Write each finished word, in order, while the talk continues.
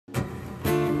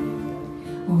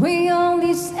We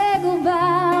only say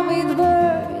goodbye with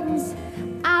words.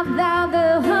 I've dialed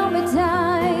 100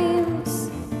 times.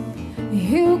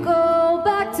 You go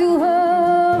back to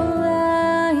her,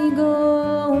 I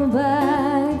go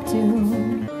back to.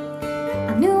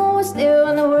 I knew I was there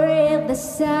when I read the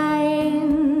signs.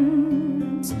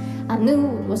 I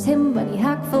knew it was him, but he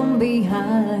hacked from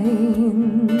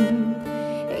behind.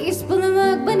 He's pulling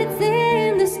up when it's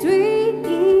in the street.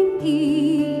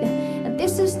 And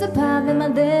this is the path that my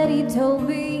daddy told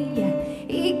me.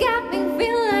 He got me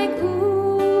feeling like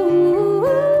ooh.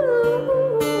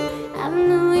 I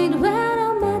knew it when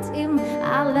I met him.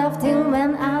 I left him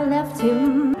when I left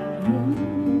him.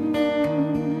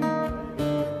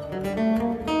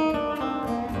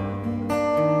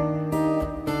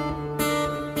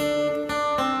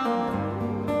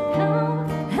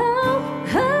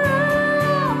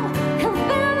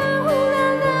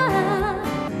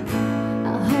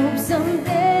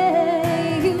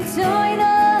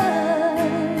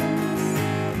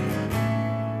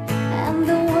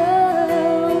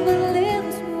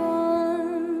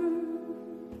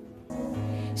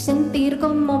 Sentir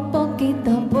como poquito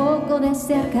a poco de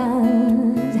cerca,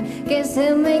 que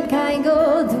se me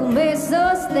caigo, tú me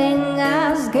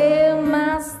sostengas, que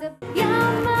más te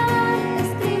llamar,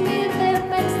 escribirte,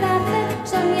 pensarte,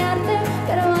 soñarte,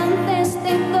 pero antes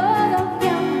de todo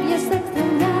ya empiezo a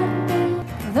extrañarte.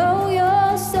 Though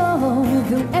your soul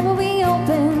will ever be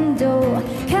open door,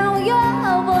 count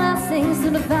your blessings to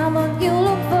the find what you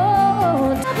look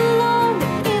for. Not alone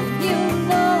if you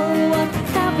know what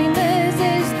happiness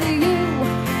is to you,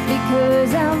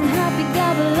 because I'm happy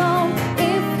God alone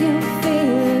if you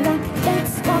feel like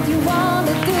that's what you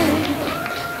wanna do.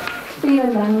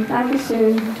 Vielen Dank,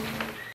 Dankeschön.